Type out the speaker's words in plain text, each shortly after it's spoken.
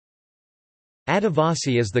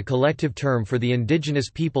Adivasi is the collective term for the indigenous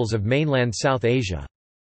peoples of mainland South Asia.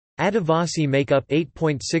 Adivasi make up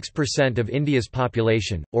 8.6% of India's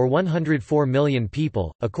population, or 104 million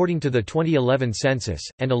people, according to the 2011 census,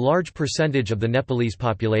 and a large percentage of the Nepalese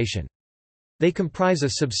population. They comprise a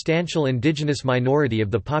substantial indigenous minority of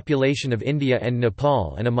the population of India and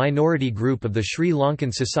Nepal and a minority group of the Sri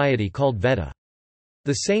Lankan society called Veda.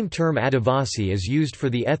 The same term Adivasi is used for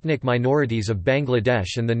the ethnic minorities of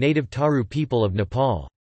Bangladesh and the native Tharu people of Nepal.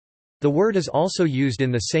 The word is also used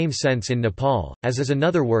in the same sense in Nepal, as is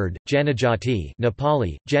another word, Janajati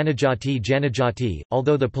Nepali, Janajati,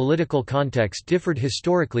 although the political context differed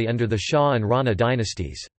historically under the Shah and Rana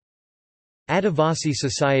dynasties. Adivasi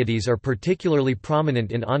societies are particularly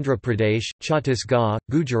prominent in Andhra Pradesh, Chhattisgarh,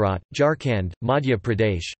 Gujarat, Jharkhand, Madhya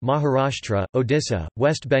Pradesh, Maharashtra, Odisha,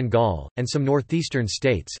 West Bengal, and some northeastern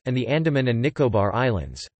states, and the Andaman and Nicobar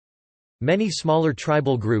Islands. Many smaller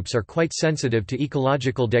tribal groups are quite sensitive to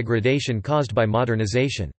ecological degradation caused by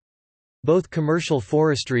modernization. Both commercial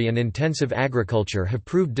forestry and intensive agriculture have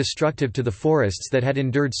proved destructive to the forests that had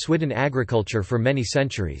endured swidden agriculture for many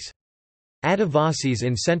centuries. Adivasis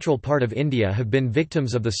in central part of India have been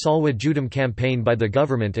victims of the Salwa Judum campaign by the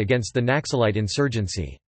government against the Naxalite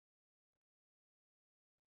insurgency.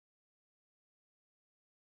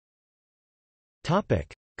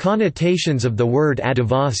 Connotations of the word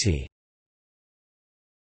Adivasi.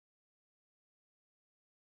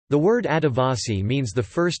 The word Adivasi means the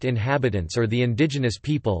first inhabitants or the indigenous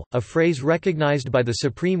people, a phrase recognized by the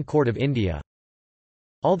Supreme Court of India.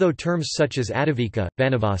 Although terms such as Adivika,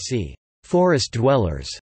 Banavasi, forest dwellers,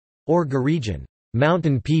 or Girijan,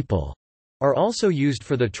 mountain people, are also used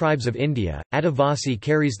for the tribes of India, Adivasi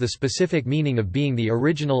carries the specific meaning of being the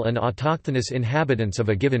original and autochthonous inhabitants of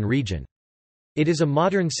a given region. It is a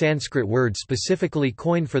modern Sanskrit word specifically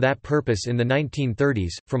coined for that purpose in the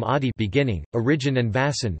 1930s, from adi beginning, origin and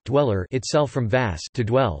vasan dweller itself from vas to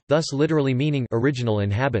dwell, thus literally meaning original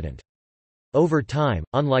inhabitant. Over time,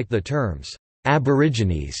 unlike the terms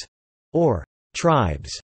aborigines or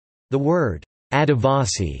tribes, the word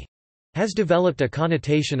Adivasi has developed a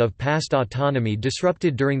connotation of past autonomy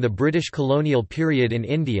disrupted during the British colonial period in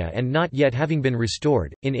India and not yet having been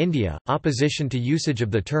restored. In India, opposition to usage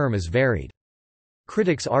of the term is varied.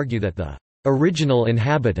 Critics argue that the original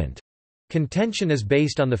inhabitant contention is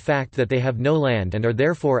based on the fact that they have no land and are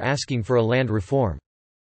therefore asking for a land reform.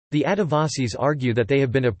 The Adivasis argue that they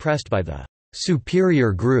have been oppressed by the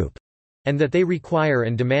superior group and that they require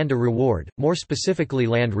and demand a reward, more specifically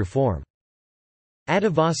land reform.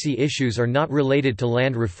 Adivasi issues are not related to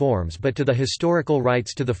land reforms but to the historical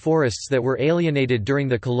rights to the forests that were alienated during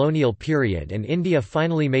the colonial period, and India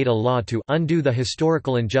finally made a law to undo the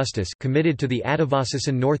historical injustice committed to the Adivasis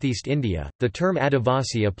in northeast India. The term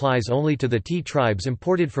Adivasi applies only to the tea tribes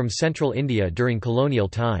imported from central India during colonial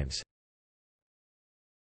times.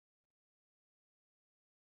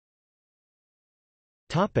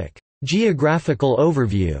 Topic: Geographical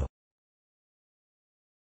overview.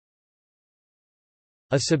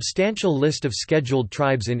 A substantial list of scheduled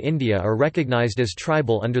tribes in India are recognized as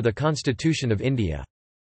tribal under the Constitution of India.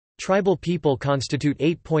 Tribal people constitute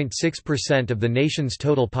 8.6% of the nation's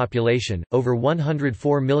total population, over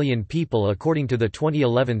 104 million people according to the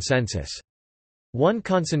 2011 census. One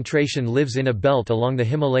concentration lives in a belt along the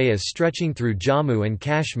Himalayas stretching through Jammu and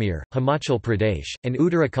Kashmir, Himachal Pradesh, and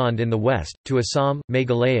Uttarakhand in the west, to Assam,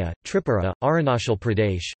 Meghalaya, Tripura, Arunachal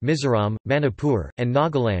Pradesh, Mizoram, Manipur, and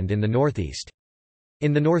Nagaland in the northeast.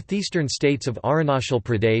 In the northeastern states of Arunachal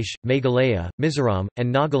Pradesh, Meghalaya, Mizoram,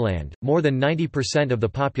 and Nagaland, more than 90% of the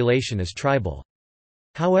population is tribal.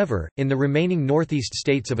 However, in the remaining northeast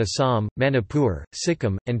states of Assam, Manipur,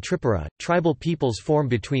 Sikkim, and Tripura, tribal peoples form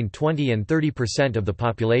between 20 and 30% of the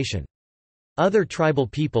population. Other tribal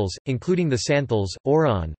peoples, including the Santals,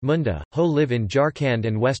 Oraon, Munda, Ho live in Jharkhand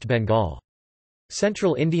and West Bengal.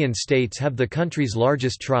 Central Indian states have the country's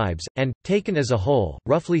largest tribes, and, taken as a whole,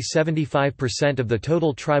 roughly 75% of the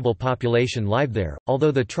total tribal population live there,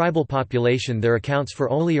 although the tribal population there accounts for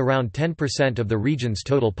only around 10% of the region's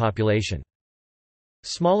total population.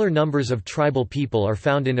 Smaller numbers of tribal people are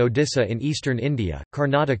found in Odisha in eastern India,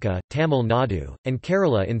 Karnataka, Tamil Nadu, and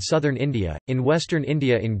Kerala in southern India, in western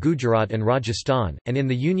India in Gujarat and Rajasthan, and in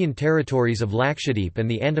the Union territories of Lakshadweep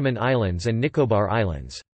and the Andaman Islands and Nicobar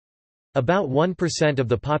Islands. About 1% of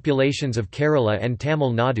the populations of Kerala and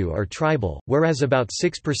Tamil Nadu are tribal, whereas about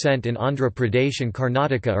 6% in Andhra Pradesh and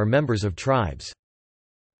Karnataka are members of tribes.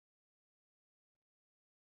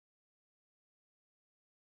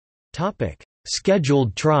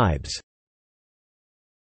 Scheduled tribes.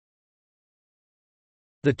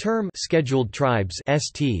 The term scheduled tribes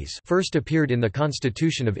 (STs) first appeared in the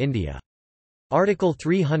Constitution of India. Article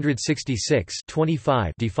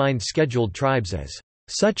 366(25) defined scheduled tribes as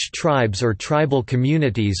such tribes or tribal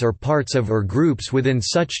communities or parts of or groups within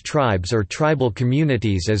such tribes or tribal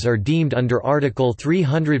communities as are deemed under Article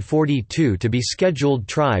 342 to be scheduled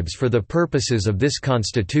tribes for the purposes of this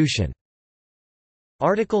Constitution.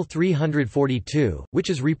 Article 342, which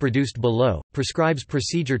is reproduced below, prescribes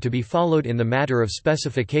procedure to be followed in the matter of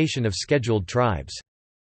specification of scheduled tribes.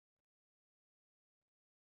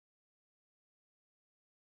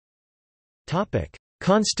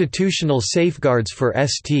 Constitutional safeguards for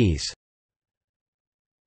STs.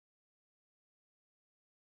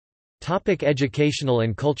 Educational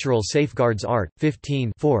and cultural safeguards. Art.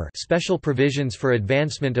 15 4 Special provisions for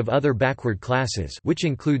advancement of other backward classes, which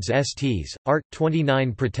includes STs. Art.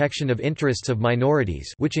 29 Protection of interests of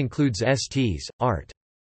minorities, which includes STs. Art.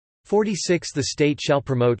 46 The state shall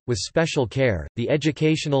promote, with special care, the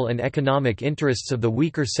educational and economic interests of the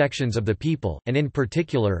weaker sections of the people, and in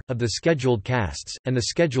particular, of the scheduled castes, and the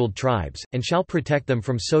scheduled tribes, and shall protect them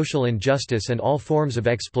from social injustice and all forms of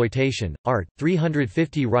exploitation. Art.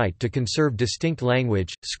 350 Right to conserve distinct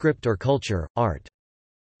language, script or culture. Art.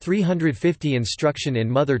 350 Instruction in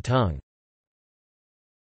mother tongue.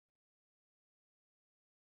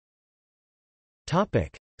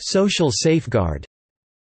 Social safeguard.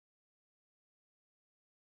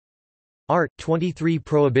 Art. 23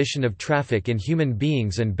 Prohibition of traffic in human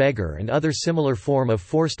beings and beggar and other similar form of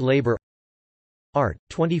forced labor. Art.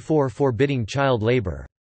 24 Forbidding child labor.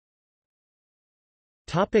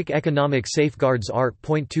 Economic safeguards. Art.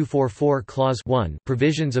 244 Clause 1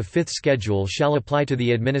 Provisions of Fifth Schedule shall apply to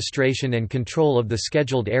the administration and control of the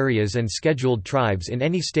scheduled areas and scheduled tribes in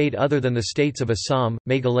any state other than the states of Assam,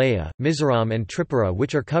 Meghalaya, Mizoram and Tripura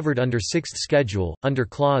which are covered under Sixth Schedule, under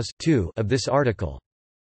Clause 2 of this article.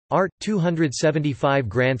 Art. 275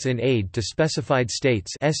 Grants in aid to specified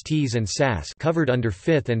states STs and SAS covered under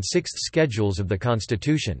 5th and 6th Schedules of the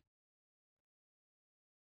Constitution.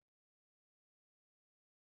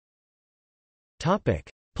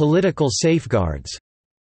 Political safeguards.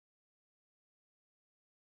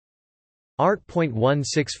 Art.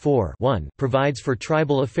 164 provides for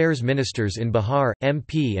tribal affairs ministers in Bihar,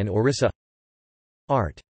 MP and Orissa.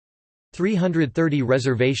 Art. 330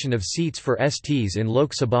 Reservation of seats for STs in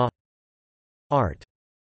Lok Sabha. Art.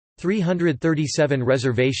 337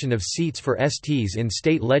 Reservation of seats for STs in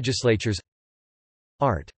state legislatures.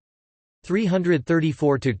 Art.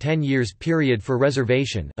 334 to 10 years period for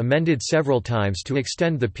reservation amended several times to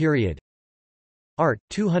extend the period. Art.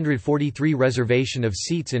 243 Reservation of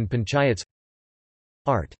seats in panchayats.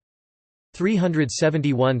 Art.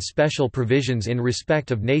 371 Special provisions in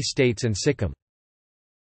respect of NAY states and Sikkim.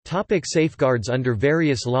 Safeguards under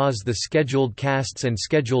various laws. The Scheduled Castes and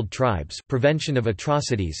Scheduled Tribes Prevention of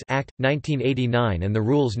Atrocities Act, 1989 and the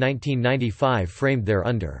Rules 1995 framed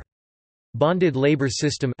thereunder. Bonded Labor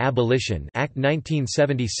System Abolition Act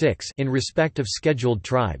 1976 in respect of scheduled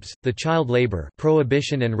tribes, the Child Labor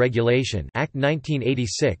Prohibition and Regulation Act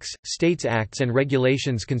 1986, States Acts and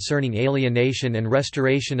Regulations concerning alienation and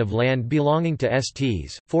restoration of land belonging to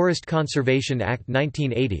STs, Forest Conservation Act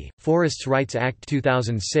 1980, Forests Rights Act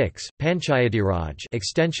 2006, Panchayatiraj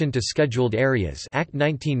Extension to Scheduled Areas Act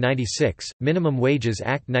 1996, Minimum Wages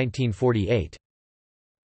Act 1948.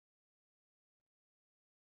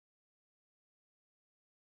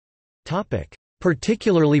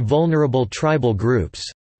 Particularly vulnerable tribal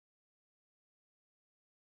groups.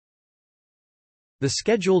 The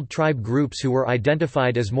scheduled tribe groups who were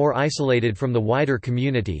identified as more isolated from the wider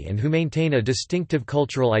community and who maintain a distinctive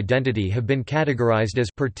cultural identity have been categorized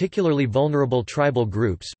as particularly vulnerable tribal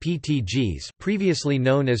groups (PTGs), previously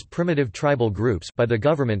known as primitive tribal groups, by the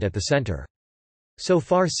government at the center. So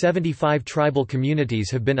far 75 tribal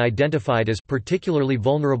communities have been identified as particularly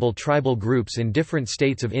vulnerable tribal groups in different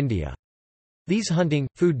states of India. These hunting,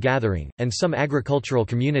 food gathering, and some agricultural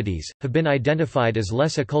communities, have been identified as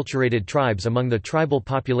less acculturated tribes among the tribal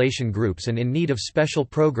population groups and in need of special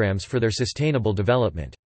programs for their sustainable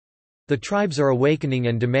development. The tribes are awakening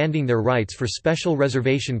and demanding their rights for special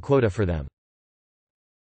reservation quota for them.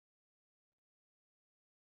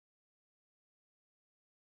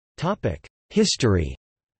 History.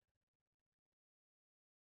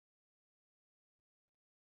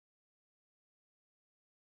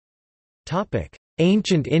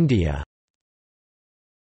 Ancient India.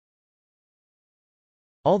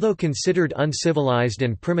 Although considered uncivilized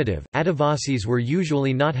and primitive, Adivasis were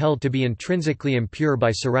usually not held to be intrinsically impure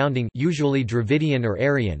by surrounding, usually Dravidian or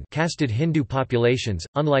Aryan, casted Hindu populations,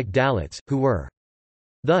 unlike Dalits, who were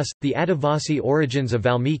Thus, the Adivasi origins of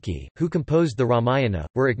Valmiki, who composed the Ramayana,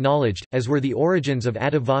 were acknowledged, as were the origins of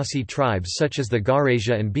Adivasi tribes such as the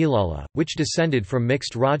Garasia and Bilala, which descended from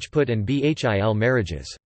mixed Rajput and Bhil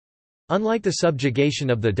marriages. Unlike the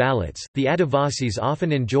subjugation of the Dalits, the Adivasis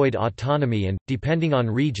often enjoyed autonomy and, depending on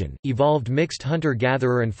region, evolved mixed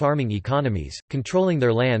hunter-gatherer and farming economies, controlling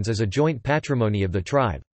their lands as a joint patrimony of the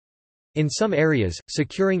tribe. In some areas,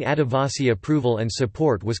 securing Adivasi approval and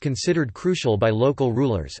support was considered crucial by local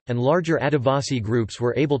rulers, and larger Adivasi groups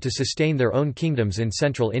were able to sustain their own kingdoms in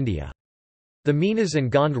central India. The Minas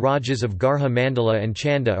and Gond Rajas of Garha Mandala and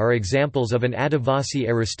Chanda are examples of an Adivasi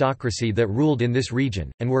aristocracy that ruled in this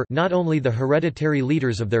region, and were not only the hereditary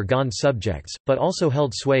leaders of their Gond subjects, but also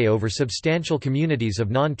held sway over substantial communities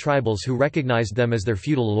of non-tribals who recognized them as their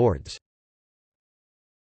feudal lords.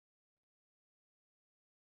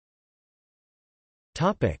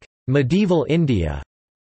 Medieval India.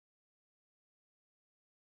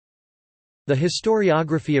 The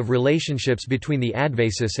historiography of relationships between the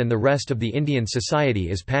Advasis and the rest of the Indian society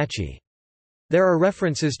is patchy. There are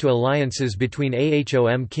references to alliances between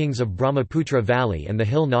Ahom kings of Brahmaputra Valley and the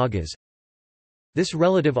Hill Nagas. This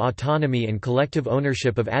relative autonomy and collective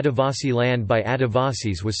ownership of Adivasi land by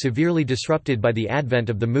Adivasis was severely disrupted by the advent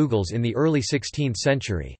of the Mughals in the early 16th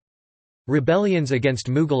century. Rebellions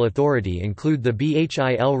against Mughal authority include the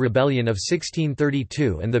Bhil rebellion of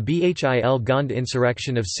 1632 and the Bhil Gond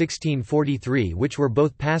insurrection of 1643, which were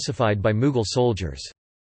both pacified by Mughal soldiers.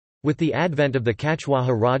 With the advent of the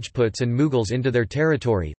Kachwaha Rajputs and Mughals into their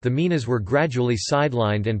territory, the Minas were gradually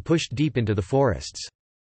sidelined and pushed deep into the forests.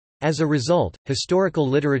 As a result, historical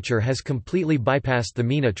literature has completely bypassed the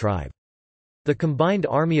Meena tribe. The combined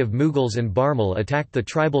army of Mughals and Barmal attacked the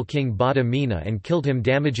tribal king Bada Meena and killed him,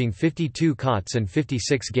 damaging 52 cots and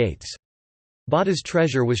 56 gates. Bada's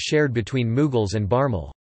treasure was shared between Mughals and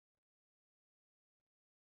Barmal.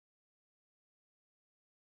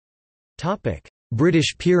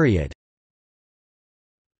 British period.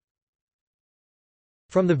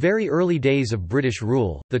 From the very early days of British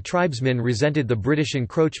rule, the tribesmen resented the British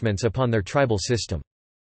encroachments upon their tribal system.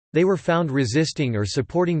 They were found resisting or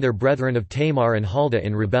supporting their brethren of Tamar and Halda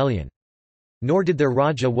in rebellion. Nor did their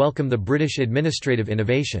Raja welcome the British administrative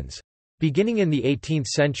innovations. Beginning in the 18th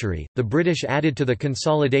century, the British added to the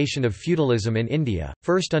consolidation of feudalism in India,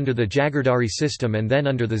 first under the Jagirdari system and then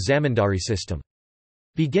under the Zamindari system.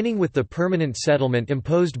 Beginning with the permanent settlement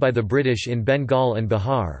imposed by the British in Bengal and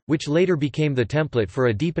Bihar, which later became the template for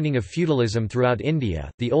a deepening of feudalism throughout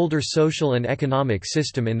India, the older social and economic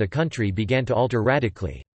system in the country began to alter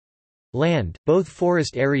radically. Land, both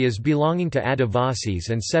forest areas belonging to Adivasis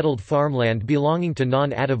and settled farmland belonging to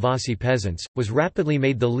non-Adivasi peasants, was rapidly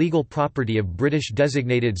made the legal property of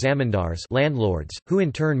British-designated zamindars, landlords, who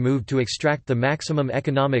in turn moved to extract the maximum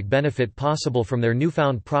economic benefit possible from their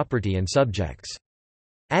newfound property and subjects.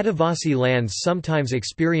 Adivasi lands sometimes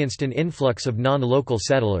experienced an influx of non-local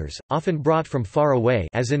settlers, often brought from far away,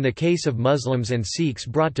 as in the case of Muslims and Sikhs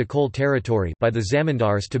brought to Kol territory by the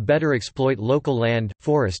zamindars to better exploit local land,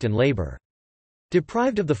 forest and labour.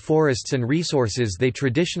 Deprived of the forests and resources they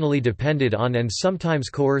traditionally depended on and sometimes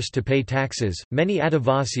coerced to pay taxes, many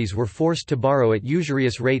Adivasis were forced to borrow at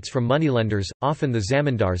usurious rates from moneylenders, often the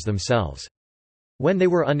zamindars themselves. When they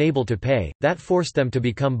were unable to pay, that forced them to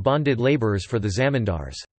become bonded labourers for the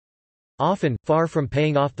zamindars. Often, far from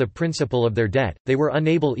paying off the principal of their debt, they were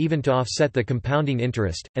unable even to offset the compounding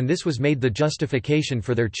interest, and this was made the justification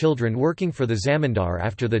for their children working for the zamindar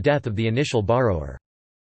after the death of the initial borrower.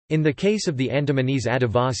 In the case of the Andamanese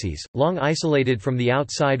Adivasis, long isolated from the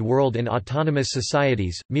outside world in autonomous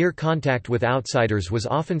societies, mere contact with outsiders was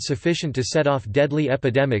often sufficient to set off deadly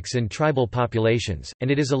epidemics in tribal populations,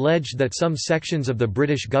 and it is alleged that some sections of the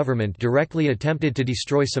British government directly attempted to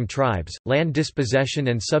destroy some tribes. Land dispossession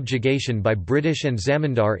and subjugation by British and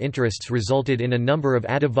zamindar interests resulted in a number of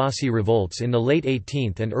Adivasi revolts in the late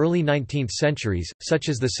 18th and early 19th centuries, such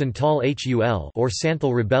as the Santal Hul or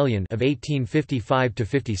Santhal Rebellion of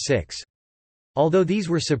 1855–56. Although these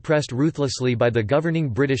were suppressed ruthlessly by the governing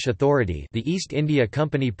British authority, the East India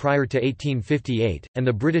Company prior to 1858, and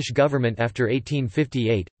the British government after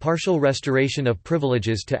 1858, partial restoration of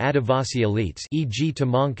privileges to Adivasi elites, e.g. to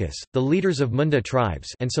Monkus, the leaders of Munda tribes,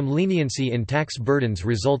 and some leniency in tax burdens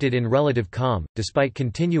resulted in relative calm, despite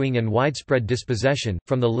continuing and widespread dispossession,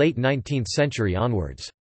 from the late 19th century onwards.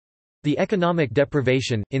 The economic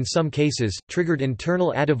deprivation, in some cases, triggered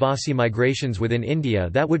internal Adivasi migrations within India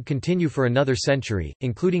that would continue for another century,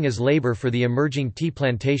 including as labour for the emerging tea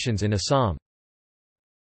plantations in Assam.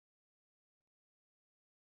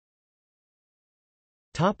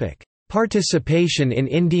 Participation in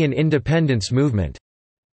Indian independence movement.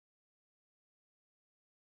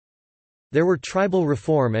 There were tribal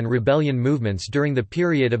reform and rebellion movements during the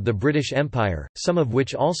period of the British Empire, some of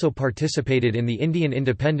which also participated in the Indian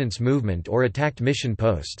independence movement or attacked mission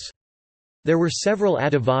posts. There were several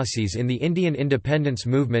Adivasis in the Indian independence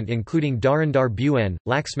movement including Dharindar Bhuan,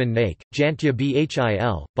 Laxman Naik, Jantya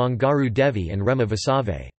Bhil, Bangaru Devi and Rema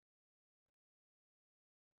Vasave.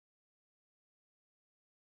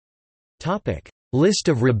 List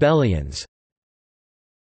of rebellions.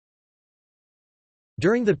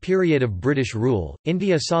 During the period of British rule,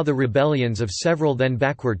 India saw the rebellions of several then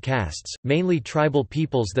backward castes, mainly tribal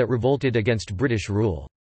peoples that revolted against British rule.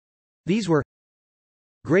 These were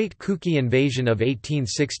Great Kuki Invasion of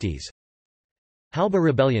 1860s, Halba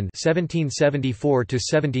Rebellion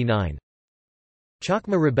 1774–79,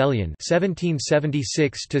 Chakma Rebellion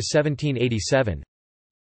 1776–1787,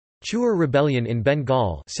 Chur Rebellion in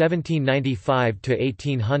Bengal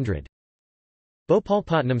 1795–1800,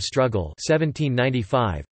 Bhopalpatnam Struggle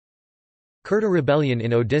 1795, Kurta Rebellion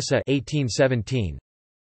in Odisha 1817,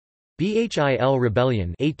 Bhil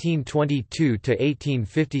Rebellion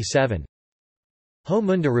 1822–1857, Ho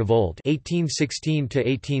Munda Revolt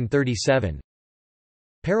 1816–1837,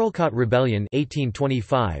 Paralkot Rebellion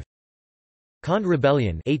 1825, Khand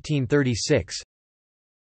Rebellion 1836,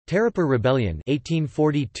 Tarapur Rebellion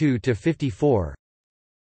 1842–54,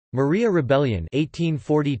 Maria Rebellion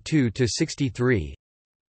 1842–63,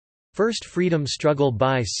 First Freedom Struggle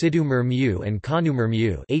by Sidhu Murmu and Kanu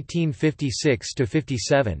Murmu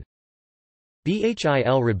 1856–57,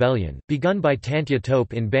 Bhil Rebellion, begun by Tantya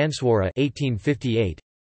Tope in Banswara 1858,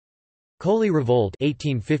 Koli Revolt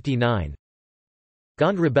 1859,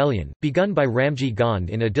 Gond Rebellion, begun by Ramji Gond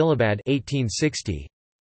in Adilabad 1860,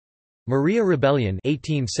 Maria Rebellion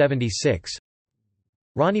 1876,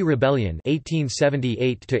 Rani Rebellion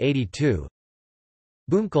 1878–82,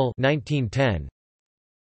 Bhumkal 1910,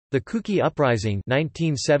 The Kuki Uprising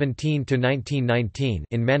 1917–1919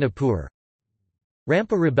 in Manipur,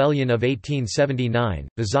 Rampa Rebellion of 1879,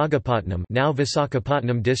 Visakhapatnam, now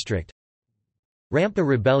Visakhapatnam district, Rampa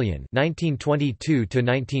Rebellion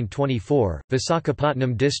 1922–1924,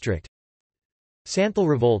 Visakhapatnam district, Santhal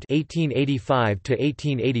Revolt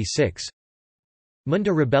 1885–1886,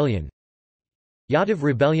 Munda Rebellion, Yadav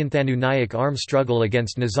Rebellion. Thanu Nayak armed struggle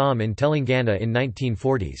against Nizam in Telangana in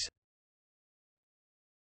 1940s.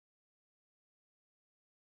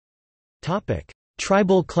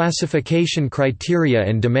 Tribal classification criteria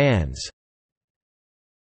and demands.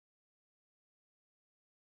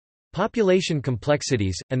 Population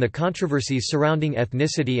complexities, and the controversies surrounding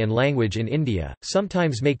ethnicity and language in India,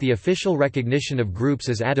 sometimes make the official recognition of groups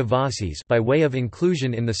as Adivasis by way of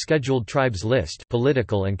inclusion in the Scheduled Tribes list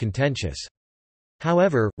political and contentious.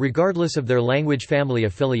 However, regardless of their language family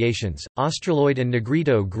affiliations, Australoid and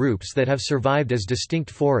Negrito groups that have survived as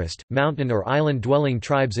distinct forest, mountain or island-dwelling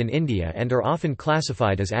tribes in India and are often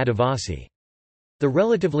classified as Adivasi. The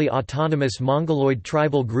relatively autonomous Mongoloid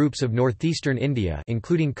tribal groups of northeastern India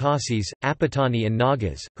including Khasis, Apatani and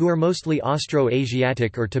Nagas, who are mostly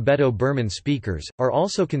Austro-Asiatic or Tibeto-Burman speakers, are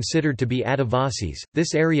also considered to be Adivasis.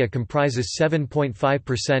 This area comprises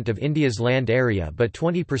 7.5% of India's land area but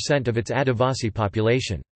 20% of its Adivasi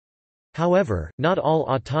population. However, not all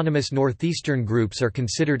autonomous northeastern groups are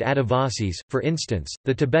considered Adivasis. For instance,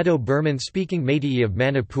 the Tibeto-Burman speaking Meitei of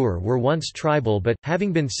Manipur were once tribal but,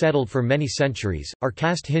 having been settled for many centuries, are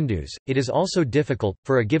caste Hindus. It is also difficult,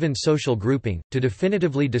 for a given social grouping, to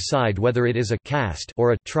definitively decide whether it is a caste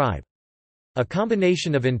or a tribe. A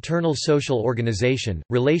combination of internal social organization,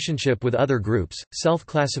 relationship with other groups,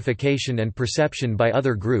 self-classification and perception by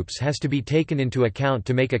other groups has to be taken into account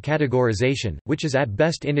to make a categorization, which is at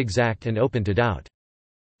best inexact and open to doubt.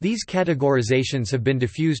 These categorizations have been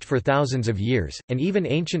diffused for thousands of years, and even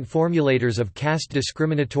ancient formulators of caste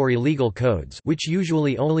discriminatory legal codes, which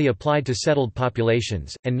usually only applied to settled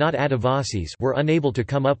populations, and not Adivasis, were unable to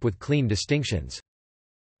come up with clean distinctions.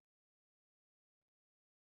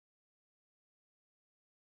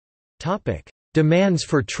 Demands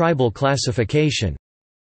for tribal classification.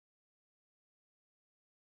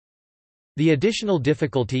 The additional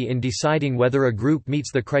difficulty in deciding whether a group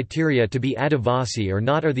meets the criteria to be Adivasi or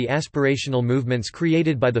not are the aspirational movements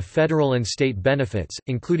created by the federal and state benefits,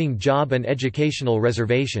 including job and educational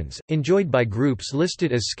reservations, enjoyed by groups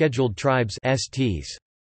listed as Scheduled Tribes (STs).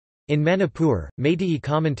 In Manipur, Meitei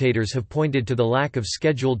commentators have pointed to the lack of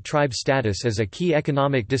scheduled tribe status as a key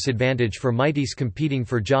economic disadvantage for Meiteis competing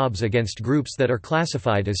for jobs against groups that are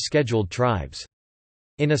classified as scheduled tribes.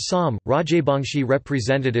 In Assam, Rajabangshi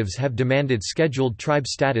representatives have demanded scheduled tribe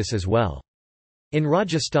status as well. In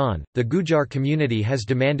Rajasthan, the Gujar community has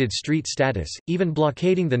demanded street status, even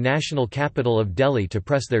blockading the national capital of Delhi to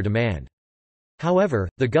press their demand. However,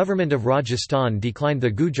 the government of Rajasthan declined the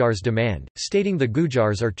Gujars' demand, stating the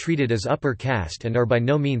Gujars are treated as upper caste and are by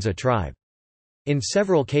no means a tribe. In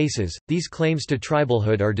several cases, these claims to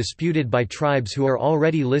tribalhood are disputed by tribes who are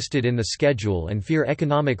already listed in the schedule and fear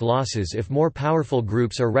economic losses if more powerful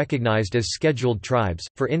groups are recognized as scheduled tribes.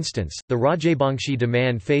 For instance, the Rajabangshi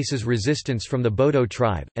demand faces resistance from the Bodo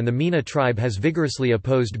tribe, and the Meena tribe has vigorously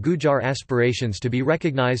opposed Gujar aspirations to be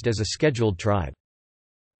recognized as a scheduled tribe.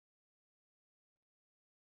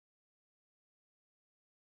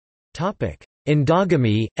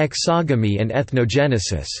 Endogamy, exogamy and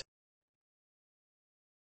ethnogenesis.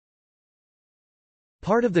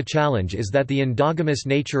 Part of the challenge is that the endogamous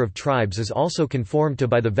nature of tribes is also conformed to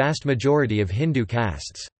by the vast majority of Hindu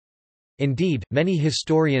castes. Indeed, many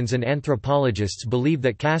historians and anthropologists believe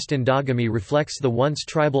that caste endogamy reflects the once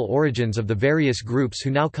tribal origins of the various groups who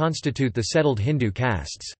now constitute the settled Hindu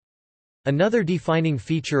castes. Another defining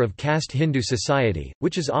feature of caste Hindu society,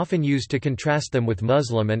 which is often used to contrast them with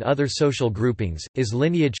Muslim and other social groupings, is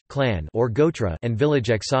lineage, clan or gotra and village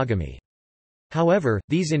exogamy. However,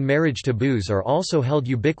 these in-marriage taboos are also held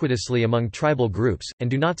ubiquitously among tribal groups, and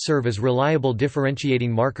do not serve as reliable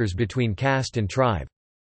differentiating markers between caste and tribe.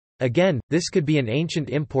 Again, this could be an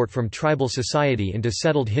ancient import from tribal society into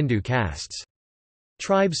settled Hindu castes.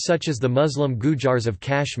 Tribes such as the Muslim Gujars of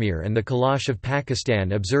Kashmir and the Kalash of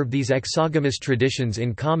Pakistan observe these exogamous traditions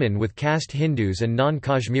in common with caste Hindus and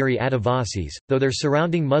non-Kashmiri Adivasis, though their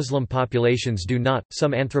surrounding Muslim populations do not.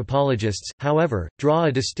 Some anthropologists, however, draw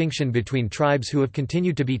a distinction between tribes who have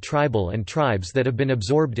continued to be tribal and tribes that have been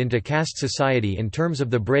absorbed into caste society in terms of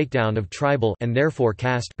the breakdown of tribal and therefore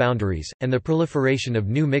caste boundaries, and the proliferation of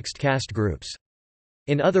new mixed caste groups.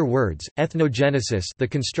 In other words, ethnogenesis, the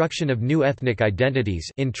construction of new ethnic identities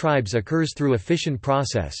in tribes, occurs through a fission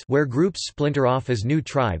process where groups splinter off as new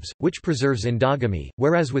tribes, which preserves endogamy,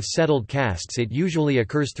 whereas with settled castes it usually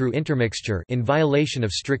occurs through intermixture in violation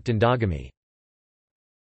of strict endogamy.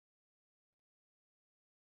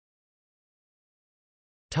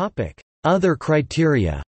 Other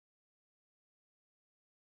criteria.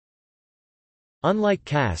 Unlike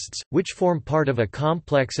castes, which form part of a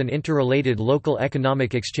complex and interrelated local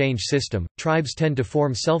economic exchange system, tribes tend to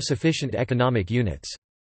form self-sufficient economic units.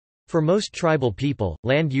 For most tribal people,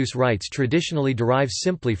 land use rights traditionally derive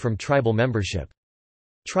simply from tribal membership.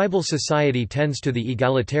 Tribal society tends to the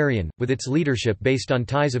egalitarian, with its leadership based on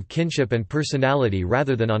ties of kinship and personality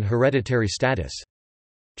rather than on hereditary status.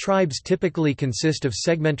 Tribes typically consist of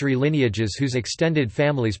segmentary lineages whose extended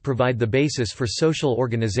families provide the basis for social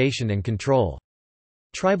organization and control.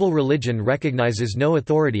 Tribal religion recognizes no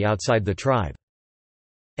authority outside the tribe.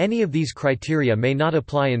 Any of these criteria may not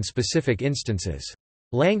apply in specific instances.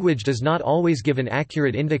 Language does not always give an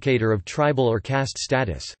accurate indicator of tribal or caste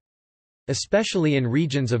status. Especially in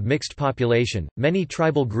regions of mixed population, many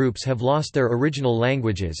tribal groups have lost their original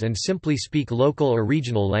languages and simply speak local or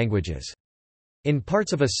regional languages. In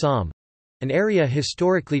parts of Assam—an area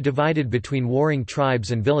historically divided between warring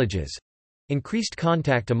tribes and villages—increased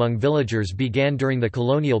contact among villagers began during the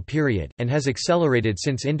colonial period, and has accelerated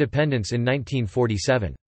since independence in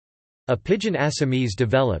 1947. A Pidgin Assamese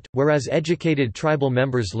developed, whereas educated tribal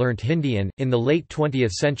members learnt Hindi and, in the late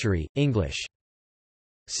 20th century, English.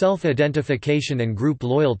 Self-identification and group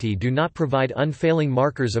loyalty do not provide unfailing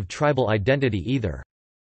markers of tribal identity either.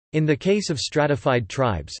 In the case of stratified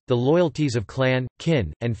tribes, the loyalties of clan,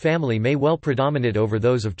 kin, and family may well predominate over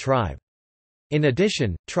those of tribe. In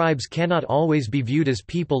addition, tribes cannot always be viewed as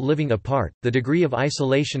people living apart. The degree of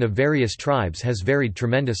isolation of various tribes has varied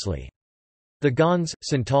tremendously. The Gonds,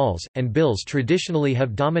 Santals, and Bhils traditionally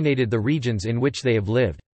have dominated the regions in which they have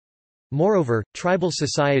lived. Moreover, tribal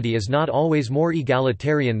society is not always more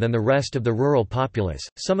egalitarian than the rest of the rural populace.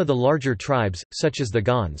 Some of the larger tribes, such as the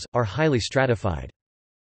Gonds, are highly stratified.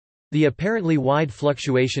 The apparently wide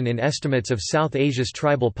fluctuation in estimates of South Asia's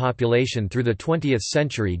tribal population through the 20th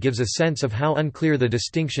century gives a sense of how unclear the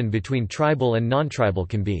distinction between tribal and non-tribal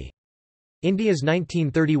can be. India's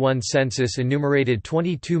 1931 census enumerated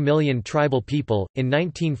 22 million tribal people. In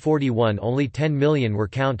 1941 only 10 million were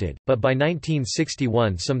counted, but by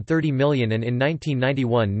 1961 some 30 million, and in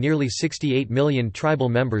 1991 nearly 68 million tribal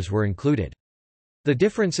members were included. The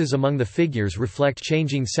differences among the figures reflect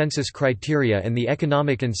changing census criteria and the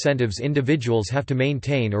economic incentives individuals have to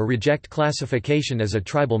maintain or reject classification as a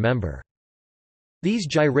tribal member. These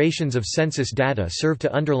gyrations of census data serve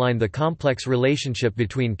to underline the complex relationship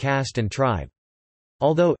between caste and tribe.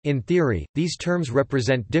 Although, in theory, these terms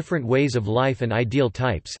represent different ways of life and ideal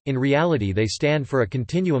types, in reality they stand for a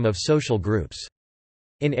continuum of social groups.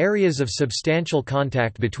 In areas of substantial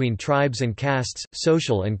contact between tribes and castes,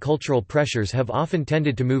 social and cultural pressures have often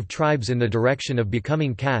tended to move tribes in the direction of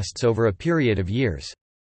becoming castes over a period of years.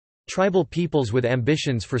 Tribal peoples with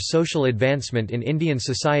ambitions for social advancement in Indian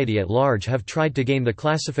society at large have tried to gain the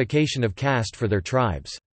classification of caste for their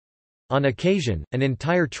tribes. On occasion, an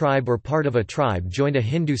entire tribe or part of a tribe joined a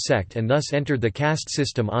Hindu sect and thus entered the caste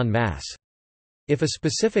system en masse. If a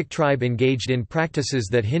specific tribe engaged in practices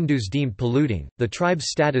that Hindus deemed polluting, the tribe's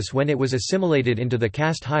status when it was assimilated into the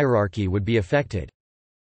caste hierarchy would be affected.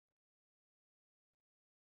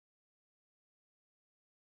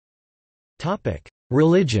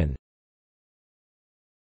 Religion.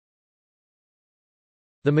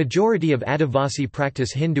 The majority of Adivasi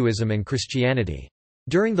practice Hinduism and Christianity.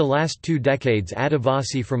 During the last 2 decades,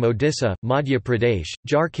 Adivasi from Odisha, Madhya Pradesh,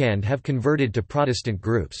 Jharkhand have converted to Protestant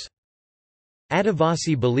groups.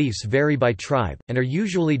 Adivasi beliefs vary by tribe, and are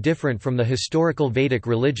usually different from the historical Vedic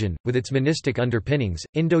religion, with its monistic underpinnings.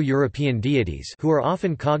 Indo-European deities who are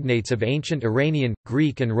often cognates of ancient Iranian,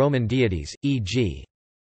 Greek and Roman deities, e.g.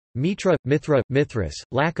 Mitra, Mithra, Mithras,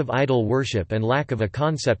 lack of idol worship and lack of a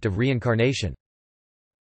concept of reincarnation.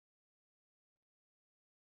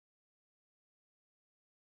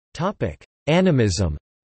 Animism.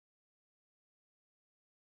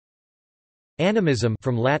 Animism,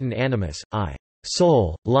 from Latin animus, I,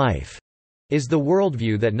 soul, life, is the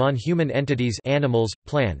worldview that non-human entities, animals,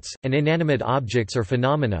 plants, and inanimate objects or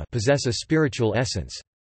phenomena possess a spiritual essence.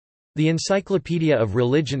 The Encyclopedia of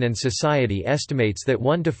Religion and Society estimates that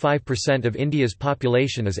 1 to 5% of India's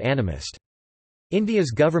population is animist.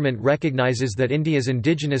 India's government recognizes that India's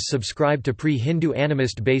indigenous subscribe to pre-Hindu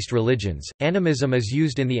animist-based religions. Animism is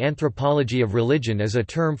used in the anthropology of religion as a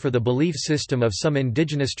term for the belief system of some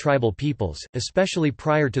indigenous tribal peoples, especially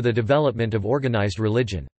prior to the development of organized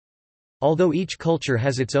religion. Although each culture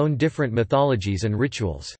has its own different mythologies and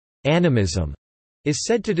rituals, animism is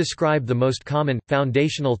said to describe the most common,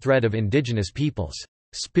 foundational thread of indigenous peoples'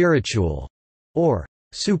 spiritual or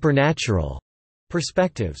supernatural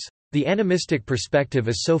perspectives. The animistic perspective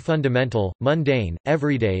is so fundamental, mundane,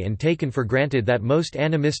 everyday and taken for granted that most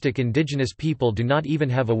animistic indigenous people do not even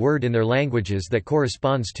have a word in their languages that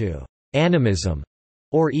corresponds to animism,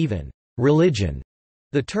 or even religion.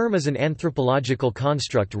 The term is an anthropological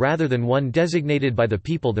construct rather than one designated by the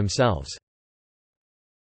people themselves.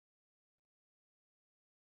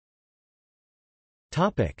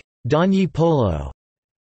 Donyi-Polo.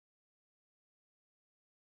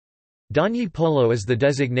 Donyi-Polo is the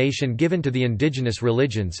designation given to the indigenous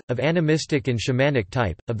religions, of animistic and shamanic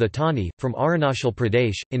type, of the Tani, from Arunachal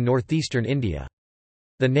Pradesh, in northeastern India.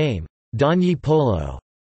 The name, Donyi-Polo,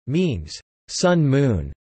 means,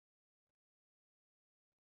 sun-moon.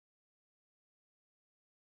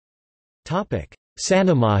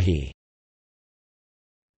 Sanamahi.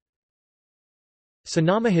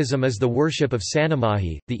 Sanamahism is the worship of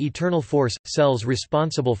Sanamahi, the eternal force, cells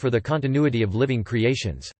responsible for the continuity of living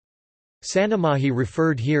creations. Sanamahi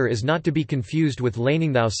referred here is not to be confused with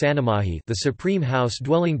Lainingthau Sanamahi, the supreme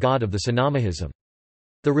house-dwelling god of the Sanamahism.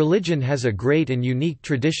 The religion has a great and unique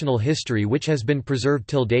traditional history which has been preserved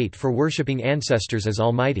till date for worshipping ancestors as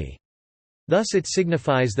almighty. Thus it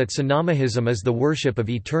signifies that Sanamahism is the worship of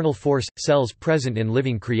eternal force, cells present in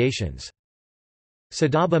living creations.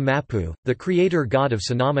 Sadaba Mapu, the creator god of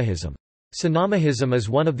Sanamahism. Sanamahism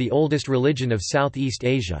is one of the oldest religion of Southeast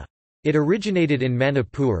Asia. It originated in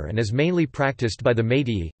Manipur and is mainly practiced by the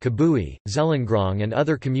Meitei, Kabui, Zeliangrong and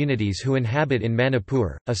other communities who inhabit in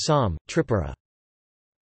Manipur, Assam, Tripura.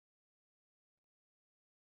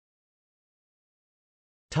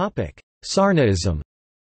 Sarnaism.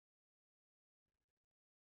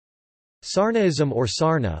 Sarnaism or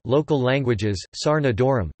Sarna, local languages, Sarna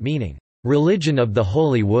Doram, meaning religion of the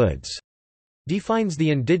holy woods, defines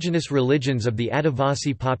the indigenous religions of the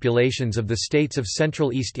Adivasi populations of the states of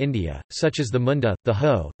central East India, such as the Munda, the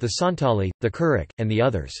Ho, the Santali, the Kurik, and the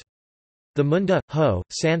others. The Munda, Ho,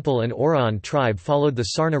 Santhal and Oraon tribe followed the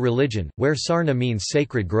Sarna religion, where Sarna means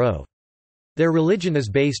sacred grove. Their religion is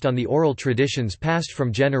based on the oral traditions passed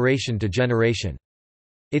from generation to generation.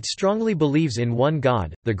 It strongly believes in one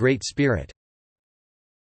God, the Great Spirit.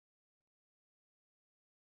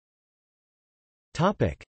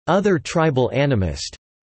 Other tribal animist.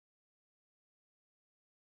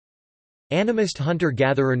 Animist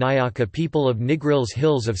hunter-gatherer Nayaka people of Nigril's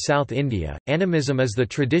hills of South India. Animism is the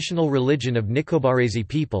traditional religion of Nicobarese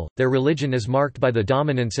people. Their religion is marked by the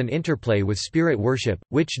dominance and interplay with spirit worship,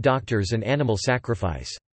 witch doctors and animal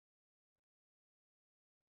sacrifice.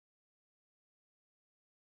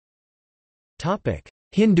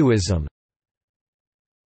 Hinduism.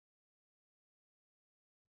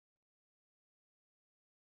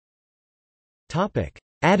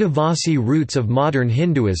 Adivasi roots of modern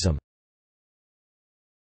Hinduism.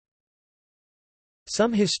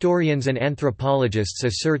 Some historians and anthropologists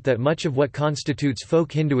assert that much of what constitutes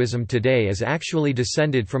folk Hinduism today is actually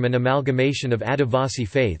descended from an amalgamation of Adivasi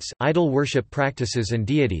faiths, idol worship practices and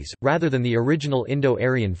deities, rather than the original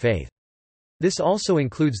Indo-Aryan faith. This also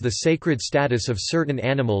includes the sacred status of certain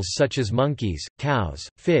animals such as monkeys, cows,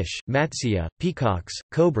 fish, matsya, peacocks,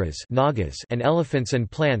 cobras, nagas, and elephants,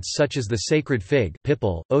 and plants such as the sacred fig,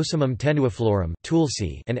 pipal, Ocimum tenuiflorum,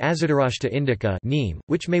 tulsi, and Azadirachta indica, neem,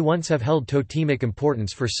 which may once have held totemic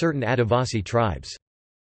importance for certain Adivasi tribes.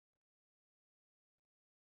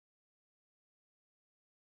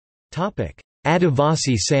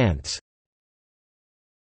 Adivasi sants.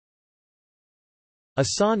 A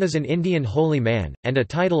sant is an Indian holy man, and a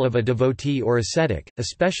title of a devotee or ascetic,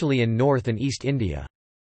 especially in North and East India.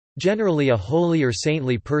 Generally a holy or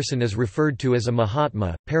saintly person is referred to as a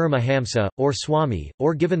Mahatma, Paramahamsa, or Swami,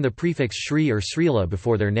 or given the prefix Shri or Srila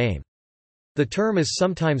before their name. The term is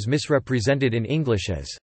sometimes misrepresented in English as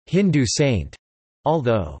Hindu saint,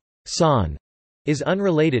 although sant is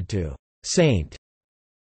unrelated to saint.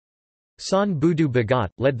 Sant Buddhu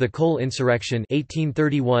Bhagat led the Kol insurrection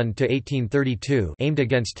 1831–1832 aimed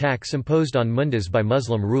against tax imposed on Mundas by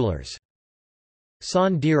Muslim rulers.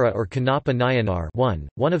 Sant Dira or Kanapa Nayanar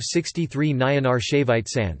one of 63 Nayanar Shaivite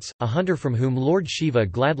sants, a hunter from whom Lord Shiva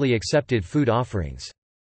gladly accepted food offerings.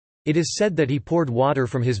 It is said that he poured water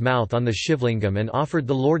from his mouth on the Shivlingam and offered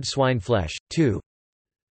the Lord swine flesh, too.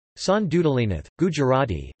 Sant Dudalinath,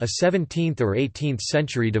 Gujarati, a 17th or 18th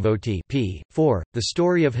century devotee p. 4, The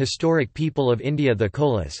Story of Historic People of India, the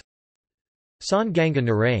Kolas. Sant Ganga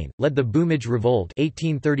Narain, led the Bhumij Revolt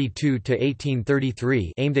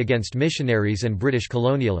 1832–1833 aimed against missionaries and British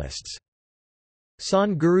colonialists.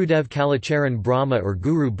 Sant Gurudev Kalacharan Brahma or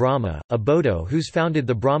Guru Brahma, a Bodo who's founded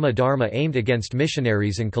the Brahma Dharma aimed against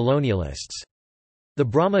missionaries and colonialists. The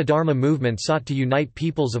Brahma Dharma movement sought to unite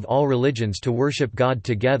peoples of all religions to worship God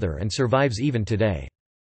together and survives even today.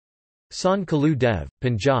 Sant Kalu Dev,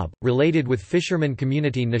 Punjab, related with fisherman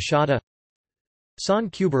community Nishada.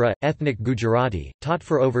 Sant Kubara, ethnic Gujarati, taught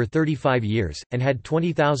for over 35 years, and had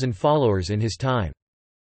 20,000 followers in his time.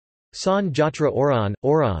 Sant Jatra Oran,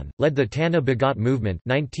 led the Tana Bhagat movement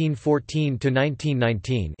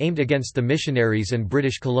 1914–1919 aimed against the missionaries and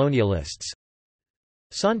British colonialists.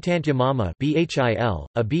 Sant Tantya Mama Bhil,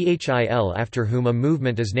 a Bhil after whom a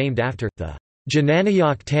movement is named after, the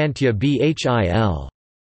Jananayak Tantya Bhil.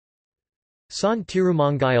 Sant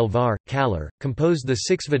Tirumangayal Var, Kalar, composed the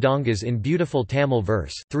 6 Vedangas in beautiful Tamil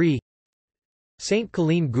verse. 3. Saint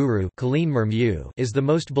Kaleen Guru is the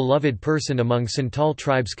most beloved person among Santal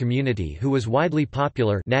tribes community who was widely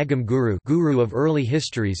popular Nagam Guru of early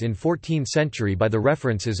histories in 14th century by the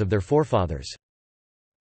references of their forefathers.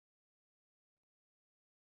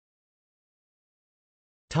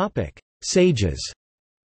 Sages.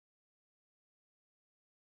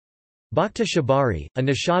 Bhakta Shabari, a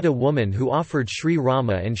Nishada woman who offered Sri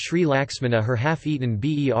Rama and Sri Lakshmana her half-eaten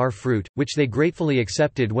ber fruit, which they gratefully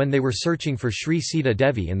accepted when they were searching for Sri Sita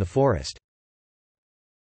Devi in the forest.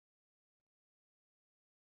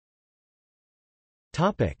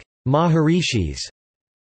 Maharishis.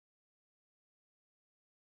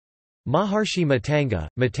 Maharshi Matanga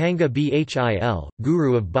Bhil,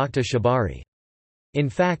 Guru of Bhakta Shabari. In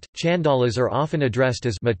fact, Chandalas are often addressed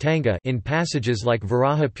as Matanga in passages like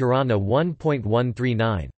Varaha Purana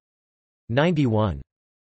 1.139. 91.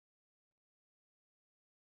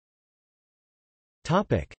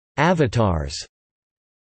 Avatars.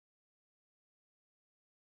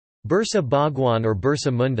 Birsa Bhagwan or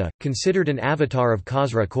Birsa Munda, considered an avatar of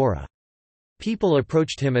Khasra Kora. People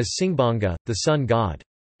approached him as Singbanga, the sun god.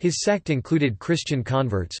 His sect included Christian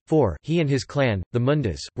converts, for he and his clan, the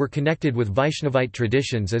Mundas, were connected with Vaishnavite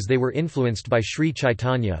traditions as they were influenced by Sri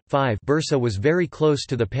Chaitanya. 5 Birsa was very close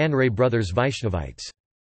to the Panray brothers Vaishnavites.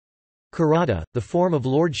 Karada, the form of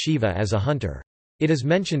Lord Shiva as a hunter. It is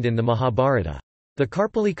mentioned in the Mahabharata. The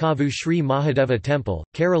Karpalikavu Sri Mahadeva temple,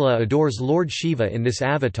 Kerala adores Lord Shiva in this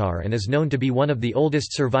avatar and is known to be one of the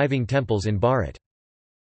oldest surviving temples in Bharat.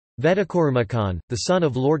 Vedakurumakan, the son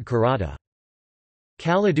of Lord Karada.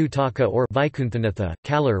 Kaladutaka or Vaikunthanatha,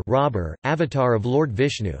 Kalar robber, avatar of Lord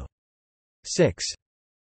Vishnu. 6.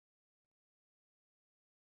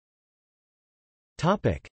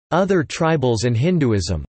 Other tribals and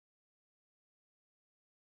Hinduism.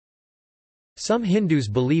 Some Hindus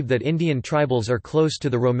believe that Indian tribals are close to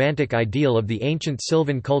the romantic ideal of the ancient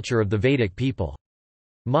Sylvan culture of the Vedic people.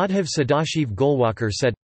 Madhav Sadashiv Golwalkar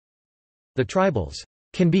said, "The tribals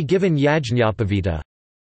can be given Yajñapavita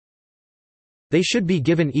They should be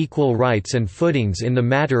given equal rights and footings in the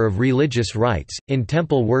matter of religious rights, in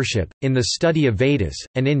temple worship, in the study of Vedas,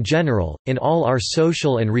 and in general, in all our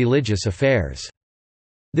social and religious affairs.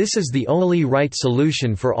 This is the only right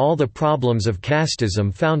solution for all the problems of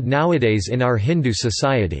casteism found nowadays in our Hindu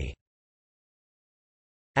society."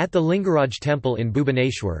 At the Lingaraj temple in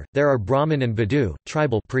Bhubaneswar, there are Brahmin and Badu,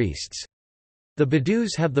 tribal priests. The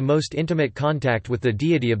Badus have the most intimate contact with the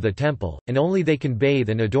deity of the temple, and only they can bathe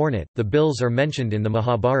and adorn it. The bills are mentioned in the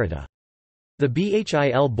Mahabharata. The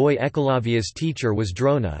Bhil boy Ekalavy's teacher was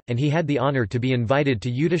Drona, and he had the honour to be invited to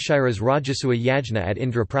Yudhishthira's Rajasuya Yajna at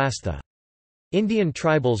Indraprastha. Indian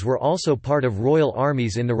tribals were also part of royal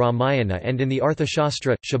armies in the Ramayana, and in the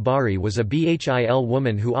Arthashastra, Shabari was a Bhil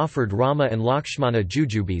woman who offered Rama and Lakshmana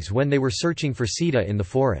jujubes when they were searching for Sita in the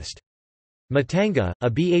forest. Matanga, a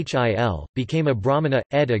Bhil, became a Brahmana,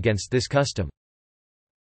 ed against this custom.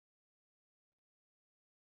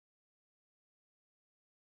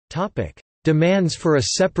 Demands for a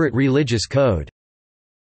separate religious code.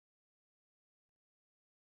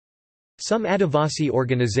 Some Adivasi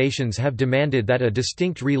organizations have demanded that a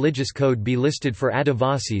distinct religious code be listed for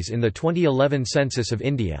Adivasis in the 2011 census of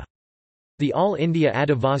India. The All India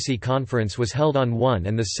Adivasi Conference was held on 1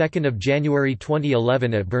 and 2 January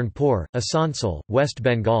 2011 at Burnpur, Asansol, West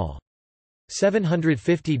Bengal.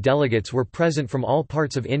 750 delegates were present from all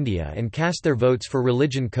parts of India and cast their votes for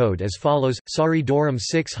religion code as follows: Sari Doram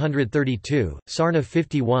 632, Sarna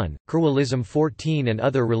 51, Kurwalism 14 and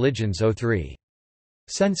other religions 03.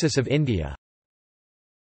 Census of India.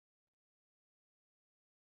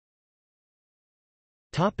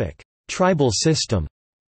 Tribal system.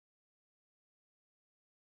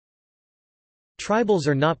 Tribals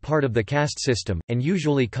are not part of the caste system, and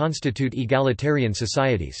usually constitute egalitarian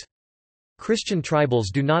societies. Christian tribals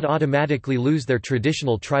do not automatically lose their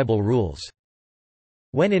traditional tribal rules.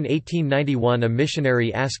 When in 1891 a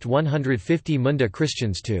missionary asked 150 Munda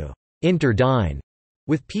Christians to interdine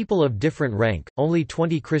with people of different rank, only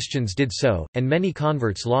 20 Christians did so, and many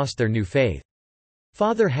converts lost their new faith.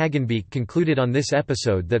 Father Hagenbeek concluded on this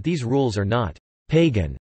episode that these rules are not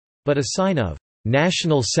pagan, but a sign of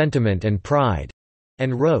national sentiment and pride,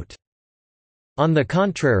 and wrote, "On the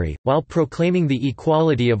contrary, while proclaiming the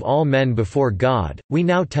equality of all men before God, we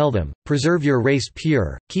now tell them, preserve your race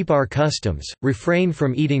pure, keep our customs, refrain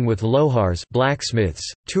from eating with lohars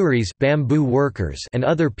blacksmiths, turis bamboo workers and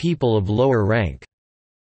other people of lower rank.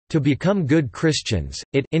 To become good Christians,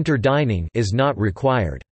 interdining is not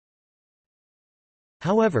required."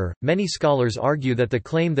 However, many scholars argue that the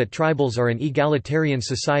claim that tribals are an egalitarian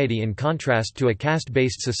society in contrast to a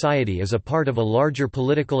caste-based society is a part of a larger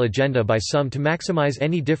political agenda by some to maximize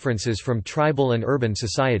any differences from tribal and urban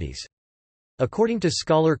societies. According to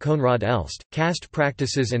scholar Konrad Elst, caste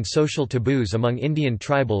practices and social taboos among Indian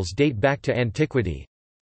tribals date back to antiquity.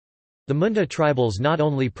 The Munda tribals not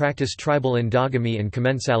only practice tribal endogamy and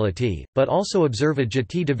commensality, but also observe a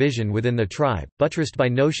jati division within the tribe, buttressed by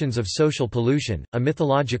notions of social pollution, a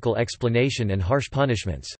mythological explanation and harsh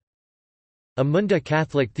punishments. A Munda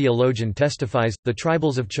Catholic theologian testifies, the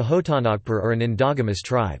tribals of Chotanagpur are an endogamous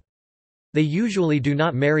tribe. They usually do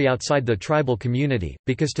not marry outside the tribal community,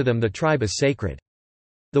 because to them the tribe is sacred.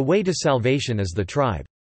 The way to salvation is the tribe.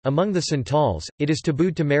 Among the Santals, it is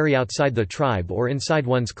tabooed to marry outside the tribe or inside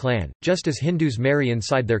one's clan, just as Hindus marry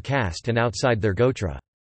inside their caste and outside their gotra.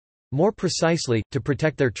 More precisely, to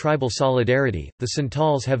protect their tribal solidarity, the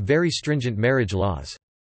Santals have very stringent marriage laws.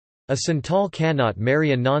 A Santal cannot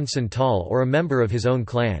marry a non-Santal or a member of his own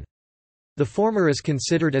clan. The former is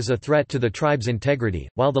considered as a threat to the tribe's integrity,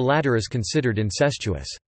 while the latter is considered incestuous.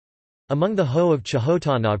 Among the Ho of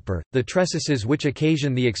Chotanagpur, the trespases which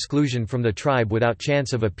occasion the exclusion from the tribe without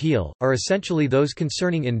chance of appeal, are essentially those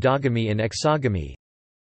concerning endogamy and exogamy.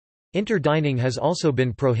 Interdining has also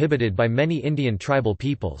been prohibited by many Indian tribal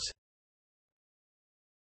peoples.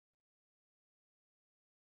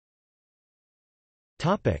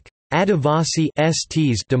 Adivasi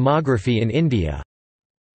STs demography in India.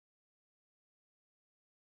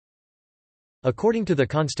 According to the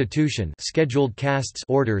Constitution, Scheduled Castes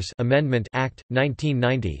Orders Amendment Act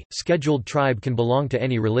 1990, scheduled tribe can belong to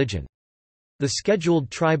any religion. The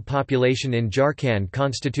scheduled tribe population in Jharkhand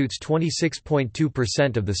constitutes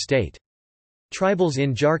 26.2% of the state. Tribals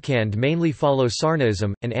in Jharkhand mainly follow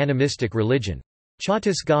Sarnaism, an animistic religion.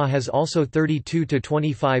 Chhattisgarh has also 32 to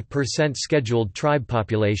 25% scheduled tribe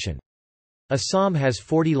population. Assam has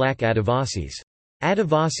 40 lakh Adivasis.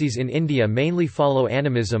 Adivasis in India mainly follow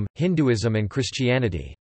Animism, Hinduism and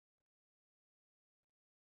Christianity.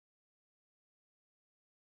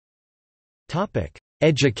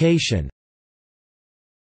 Education.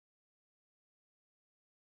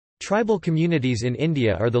 Tribal communities in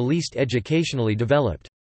India are the least educationally developed.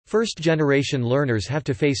 First-generation learners have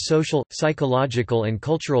to face social, psychological and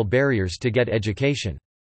cultural barriers to get education.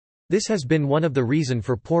 This has been one of the reasons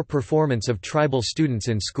for poor performance of tribal students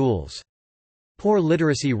in schools. Poor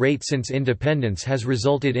literacy rate since independence has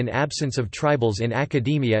resulted in absence of tribals in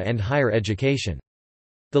academia and higher education.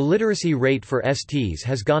 The literacy rate for STs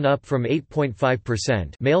has gone up from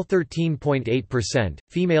 8.5% male 13.8%,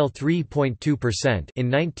 female 3.2% in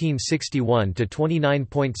 1961 to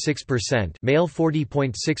 29.6% male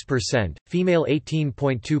 40.6%, female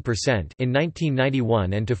 18.2% in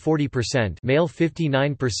 1991 and to 40% male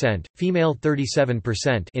 59%, female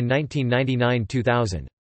 37% in 1999-2000.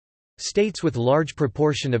 States with large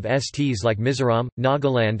proportion of STs like Mizoram,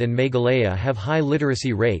 Nagaland and Meghalaya have high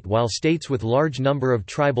literacy rate, while states with large number of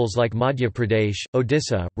tribals like Madhya Pradesh,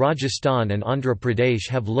 Odisha, Rajasthan and Andhra Pradesh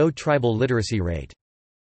have low tribal literacy rate.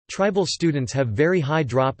 Tribal students have very high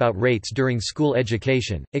dropout rates during school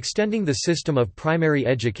education, extending the system of primary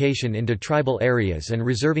education into tribal areas and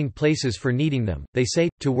reserving places for needing them, they say,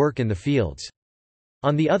 to work in the fields.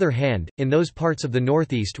 On the other hand, in those parts of the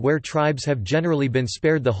Northeast where tribes have generally been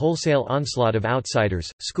spared the wholesale onslaught of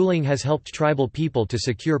outsiders, schooling has helped tribal people to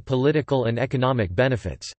secure political and economic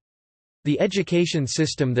benefits. The education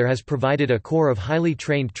system there has provided a core of highly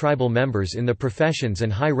trained tribal members in the professions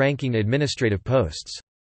and high-ranking administrative posts.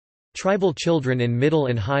 Tribal children in middle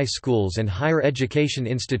and high schools and higher education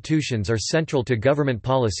institutions are central to government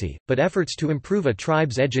policy, but efforts to improve a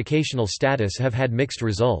tribe's educational status have had mixed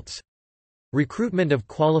results. Recruitment of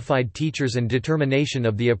qualified teachers and determination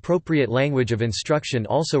of the appropriate language of instruction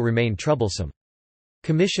also remain troublesome.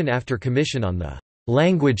 Commission after commission on the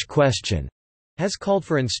language question has called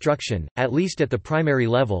for instruction, at least at the primary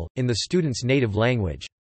level, in the student's native language.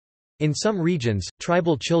 In some regions,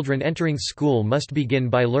 tribal children entering school must begin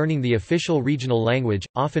by learning the official regional language,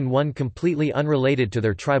 often one completely unrelated to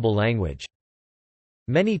their tribal language.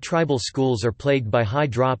 Many tribal schools are plagued by high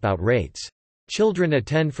dropout rates. Children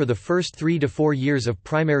attend for the first 3 to 4 years of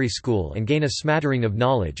primary school and gain a smattering of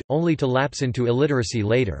knowledge, only to lapse into illiteracy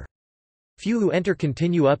later. Few who enter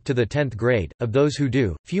continue up to the 10th grade, of those who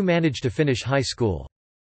do, few manage to finish high school.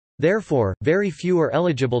 Therefore, very few are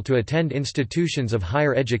eligible to attend institutions of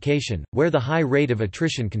higher education, where the high rate of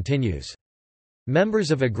attrition continues.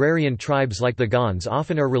 Members of agrarian tribes like the Gonds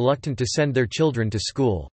often are reluctant to send their children to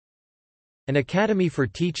school. An academy for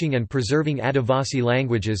teaching and preserving Adivasi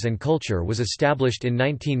languages and culture was established in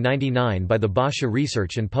 1999 by the Bhasha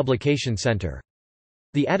Research and Publication Centre.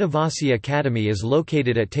 The Adivasi Academy is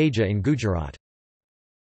located at Teja in Gujarat.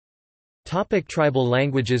 Tribal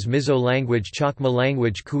languages: Mizo language, Chakma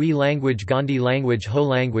language, Kui language, Gondi language, Ho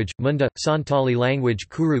language, Munda, Santali language,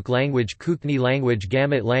 Kuruk language, Kukni language,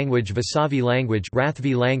 Gamut language, Vasavi language,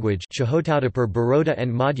 Rathvi language. Chotaudapur, Baroda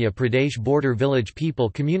and Madhya Pradesh border village people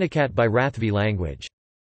communicate by Rathvi language.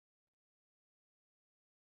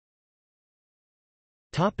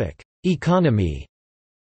 Economy.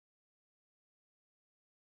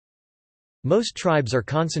 Most tribes are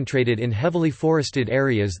concentrated in heavily forested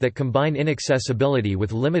areas that combine inaccessibility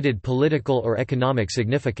with limited political or economic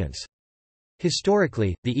significance.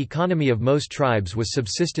 Historically, the economy of most tribes was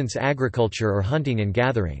subsistence agriculture or hunting and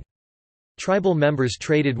gathering. Tribal members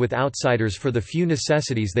traded with outsiders for the few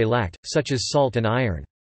necessities they lacked, such as salt and iron.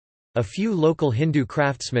 A few local Hindu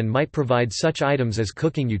craftsmen might provide such items as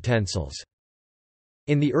cooking utensils.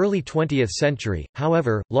 In the early 20th century,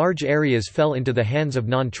 however, large areas fell into the hands of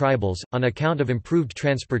non-tribals, on account of improved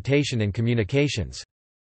transportation and communications.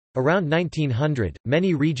 Around 1900,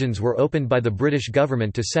 many regions were opened by the British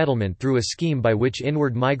government to settlement through a scheme by which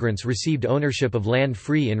inward migrants received ownership of land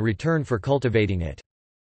free in return for cultivating it.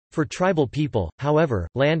 For tribal people, however,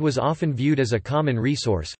 land was often viewed as a common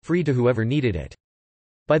resource, free to whoever needed it.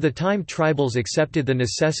 By the time tribals accepted the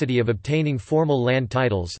necessity of obtaining formal land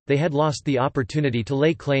titles, they had lost the opportunity to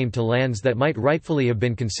lay claim to lands that might rightfully have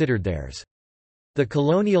been considered theirs. The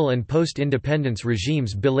colonial and post-independence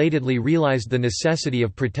regimes belatedly realized the necessity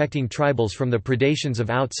of protecting tribals from the predations of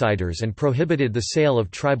outsiders and prohibited the sale of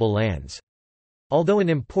tribal lands. Although an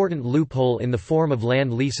important loophole in the form of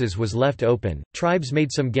land leases was left open, tribes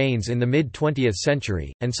made some gains in the mid-20th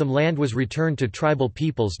century, and some land was returned to tribal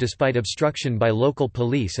peoples despite obstruction by local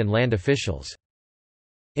police and land officials.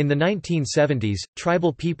 In the 1970s,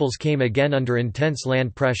 tribal peoples came again under intense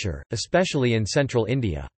land pressure, especially in central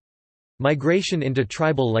India. Migration into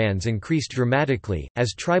tribal lands increased dramatically,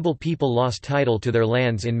 as tribal people lost title to their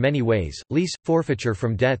lands in many ways: lease, forfeiture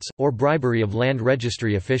from debts, or bribery of land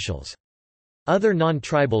registry officials. Other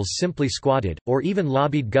non-tribals simply squatted, or even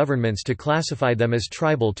lobbied governments to classify them as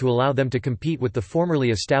tribal to allow them to compete with the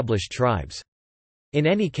formerly established tribes. In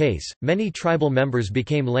any case, many tribal members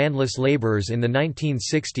became landless laborers in the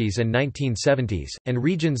 1960s and 1970s, and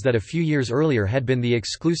regions that a few years earlier had been the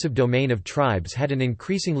exclusive domain of tribes had an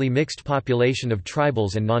increasingly mixed population of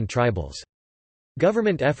tribals and non-tribals.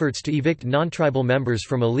 Government efforts to evict non-tribal members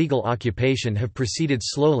from illegal occupation have proceeded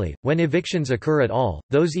slowly. When evictions occur at all,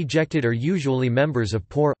 those ejected are usually members of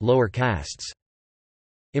poor, lower castes.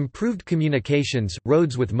 Improved communications,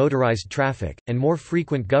 roads with motorized traffic, and more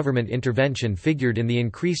frequent government intervention figured in the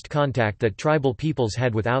increased contact that tribal peoples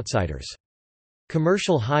had with outsiders.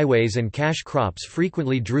 Commercial highways and cash crops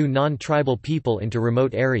frequently drew non-tribal people into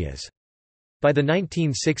remote areas. By the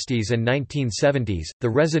 1960s and 1970s, the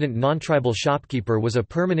resident non-tribal shopkeeper was a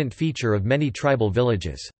permanent feature of many tribal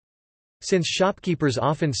villages. Since shopkeepers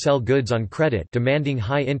often sell goods on credit demanding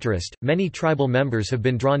high interest, many tribal members have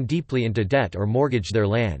been drawn deeply into debt or mortgage their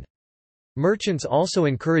land. Merchants also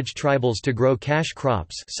encourage tribals to grow cash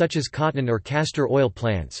crops such as cotton or castor oil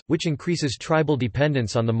plants, which increases tribal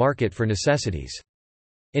dependence on the market for necessities.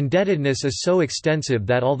 Indebtedness is so extensive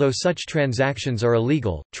that although such transactions are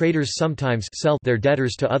illegal, traders sometimes sell their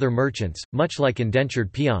debtors to other merchants, much like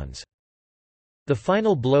indentured peons. The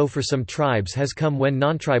final blow for some tribes has come when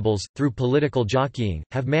non-tribals, through political jockeying,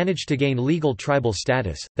 have managed to gain legal tribal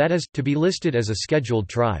status, that is, to be listed as a scheduled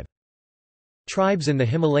tribe. Tribes in the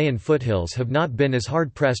Himalayan foothills have not been as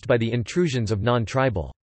hard-pressed by the intrusions of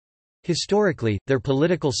non-tribal. Historically, their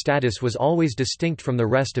political status was always distinct from the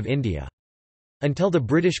rest of India. Until the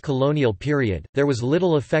British colonial period, there was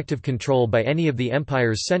little effective control by any of the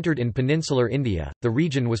empires centred in peninsular India. The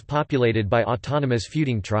region was populated by autonomous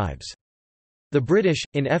feuding tribes. The British,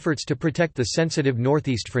 in efforts to protect the sensitive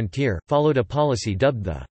northeast frontier, followed a policy dubbed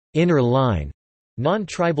the inner line.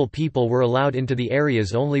 Non-tribal people were allowed into the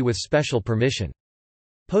areas only with special permission.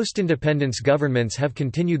 Post-independence governments have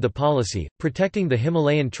continued the policy, protecting the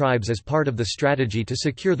Himalayan tribes as part of the strategy to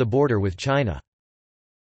secure the border with China.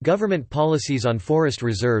 Government policies on forest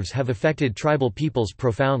reserves have affected tribal peoples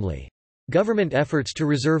profoundly. Government efforts to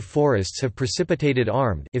reserve forests have precipitated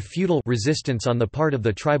armed, if futile, resistance on the part of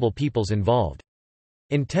the tribal peoples involved.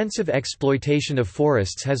 Intensive exploitation of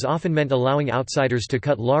forests has often meant allowing outsiders to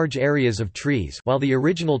cut large areas of trees while the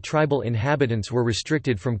original tribal inhabitants were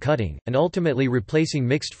restricted from cutting, and ultimately replacing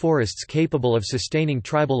mixed forests capable of sustaining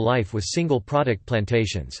tribal life with single-product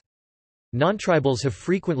plantations. Non-tribals have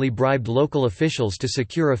frequently bribed local officials to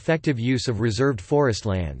secure effective use of reserved forest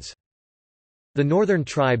lands. The northern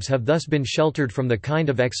tribes have thus been sheltered from the kind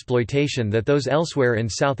of exploitation that those elsewhere in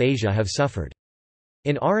South Asia have suffered.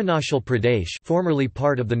 In Arunachal Pradesh, formerly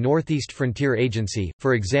part of the Northeast Frontier Agency,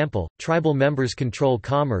 for example, tribal members control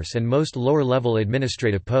commerce and most lower-level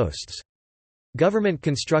administrative posts. Government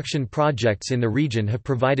construction projects in the region have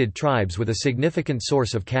provided tribes with a significant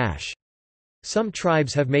source of cash. Some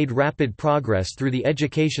tribes have made rapid progress through the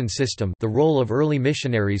education system. The role of early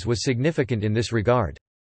missionaries was significant in this regard.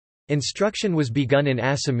 Instruction was begun in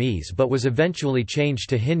Assamese but was eventually changed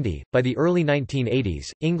to Hindi. By the early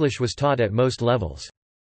 1980s, English was taught at most levels.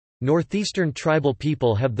 Northeastern tribal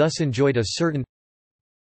people have thus enjoyed a certain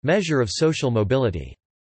measure of social mobility.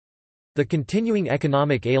 The continuing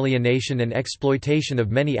economic alienation and exploitation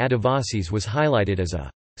of many Adivasis was highlighted as a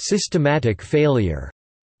systematic failure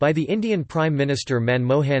by the Indian Prime Minister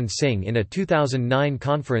Manmohan Singh in a 2009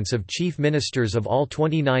 conference of chief ministers of all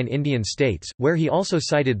 29 Indian states, where he also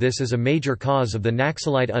cited this as a major cause of the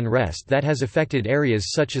Naxalite unrest that has affected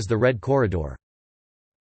areas such as the Red Corridor.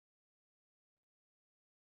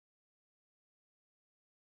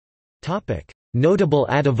 Notable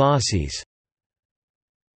Adivasis.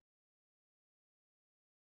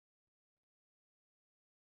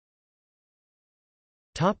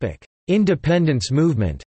 Independence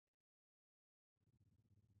movement.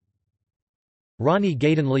 Rani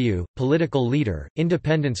Gaidonliu, political leader,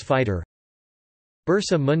 independence fighter.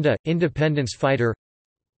 Birsa Munda, independence fighter.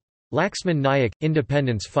 Laxman Nayak,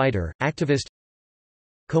 independence fighter, activist.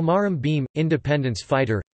 Komaram Bhim, independence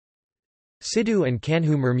fighter. Sidhu and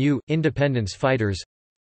Kanhu Murmu, independence fighters.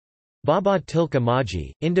 Baba Tilka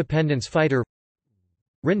Maji, independence fighter.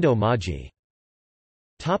 Rindo Maji.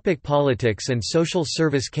 Politics and social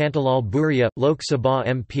service. Kantilal Bhuria, Lok Sabha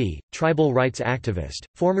MP, tribal rights activist,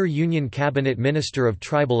 former Union Cabinet Minister of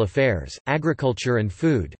Tribal Affairs, Agriculture and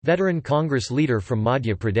Food, veteran Congress leader from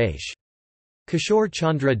Madhya Pradesh. Kishore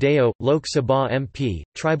Chandra Deo, Lok Sabha MP,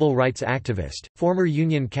 tribal rights activist, former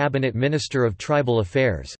Union Cabinet Minister of Tribal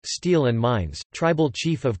Affairs, Steel and Mines, tribal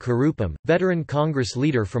chief of Karupam, veteran Congress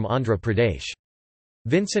leader from Andhra Pradesh.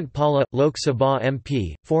 Vincent Palla, Lok Sabha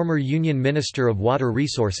MP, former Union Minister of Water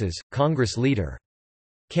Resources, Congress leader.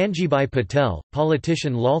 Kanjibai Patel,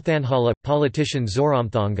 politician Lalthanhala, politician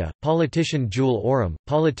Zoramthanga, politician Jul Oram,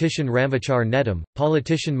 politician Ramvichar Netam,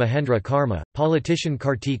 politician Mahendra Karma, politician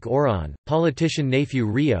Kartik Oran, politician Nephew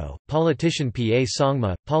Rio, politician Pa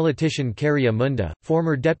Sangma, politician Karya Munda,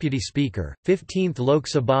 former Deputy Speaker, 15th Lok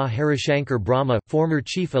Sabha Harishankar Brahma, former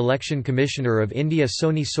Chief Election Commissioner of India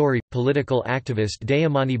Soni Sori, political activist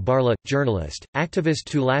Dayamani Barla, journalist, activist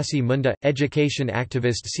Tulasi Munda, education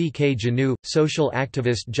activist C.K. Janu, social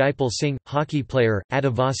activist Jaipal Singh, hockey player,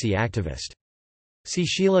 Adivasi activist.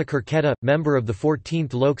 Sushila Kurketa, member of the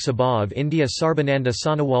 14th Lok Sabha of India Sarbananda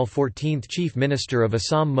Sonowal 14th Chief Minister of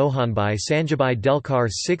Assam Mohanbai Sanjabai Delkar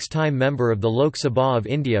 6-time member of the Lok Sabha of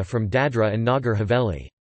India from Dadra and Nagar Haveli.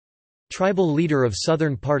 Tribal leader of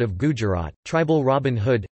southern part of Gujarat, tribal Robin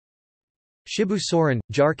Hood. Shibu Soren,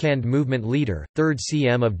 Jharkhand movement leader, 3rd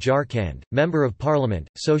CM of Jharkhand, member of parliament,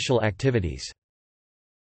 social activities.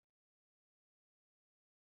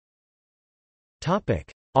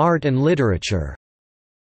 Art and literature.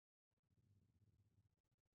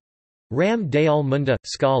 Ram Dayal Munda,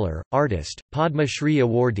 scholar, artist, Padma Shri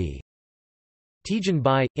awardee. Tejan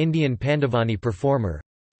Bai, Indian Pandavani performer.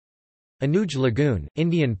 Anuj Lagoon,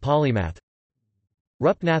 Indian polymath.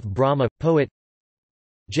 Rupnath Brahma, poet.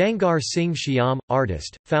 Jangar Singh Shyam,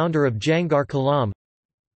 artist, founder of Jangar Kalam.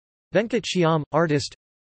 Venkat Shyam, artist.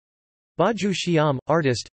 Baju Shyam,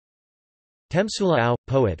 artist. Temsula Au,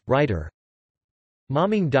 poet, writer.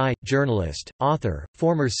 Maming Dai, journalist, author,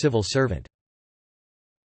 former civil servant.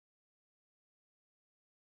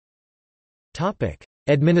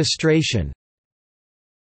 Administration.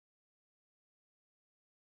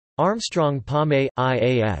 Armstrong Pame,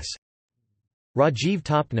 IAS. Rajiv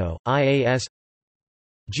Topno, IAS.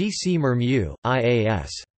 G. C. Murmu,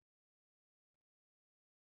 IAS.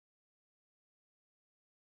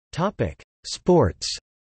 Sports.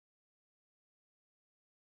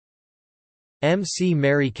 M. C.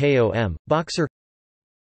 Mary Kom, boxer.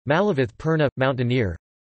 Malavath Purna, mountaineer.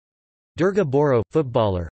 Durga Boro,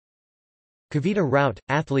 footballer. Kavita Raut,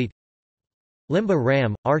 athlete. Limba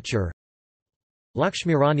Ram, archer.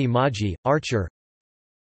 Lakshmirani Maji, archer.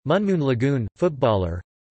 Munmoon Lagoon, footballer.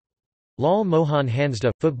 Lal Mohan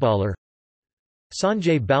Hansda, footballer.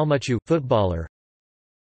 Sanjay Balmuchu, footballer.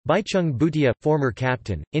 Baichung Bhutia, former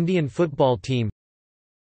captain, Indian football team.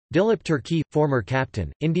 Dilip Turki, former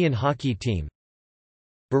captain, Indian hockey team.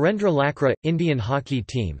 Virendra Lakra, Indian hockey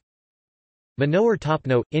team. Manohar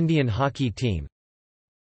Topno, Indian hockey team.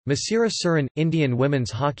 Masira Surin, Indian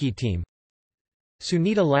women's hockey team.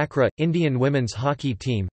 Sunita Lakra, Indian women's hockey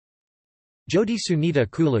team. Jyoti Sunita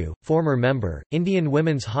Kulu, former member, Indian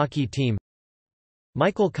women's hockey team.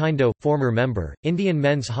 Michael Kindo, former member, Indian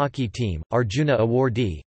men's hockey team, Arjuna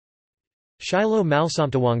awardee. Shilo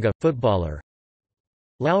Malsamtawanga, footballer.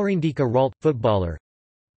 Laurindika Ralt, footballer.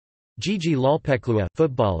 Gigi Lalpeklua,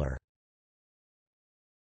 footballer.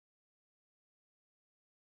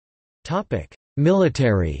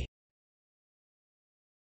 Military.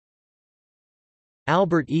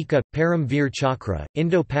 Albert Eka, Param Veer Chakra,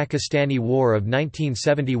 Indo-Pakistani War of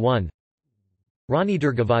 1971. Rani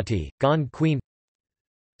Durgavati, Gond Queen.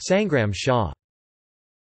 Sangram Shah.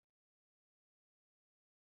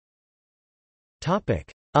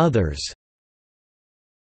 Others.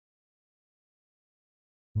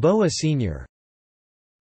 Boa Sr.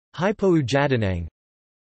 Hypou Jadanang.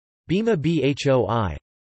 Bhima Bhoi.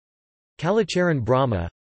 Kalacharan Brahma.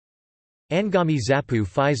 Angami Zapu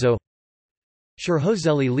Phaizo.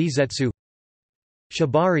 Shurhozeli Lizetsu.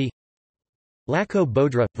 Shabari. Lako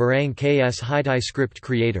Bodra, Varang Ks Hitai script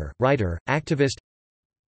creator, writer, activist.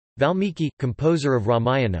 Valmiki, composer of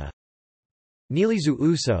Ramayana. Nilizu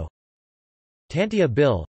Uso. Tantia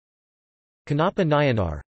Bil. Kanapa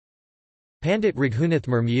Nayanar. Pandit Raghunath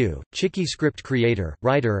Murmu, Chiki script creator,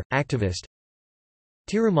 writer, activist.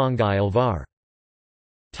 Tirumangai Alvar.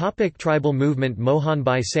 Tribal movement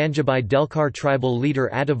Mohanbai Sanjabai Delkar tribal leader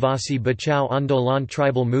Adivasi Bachao Andolan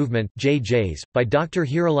tribal movement JJs, by Dr.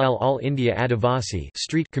 Hiralal All India Adivasi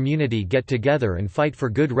street community get together and fight for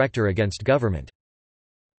good rector against government.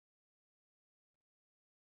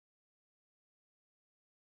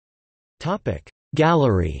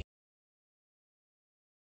 Gallery.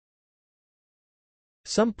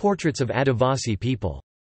 Some portraits of Adivasi people.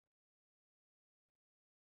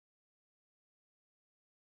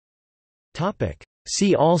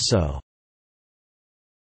 See also.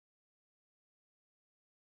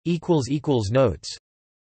 Notes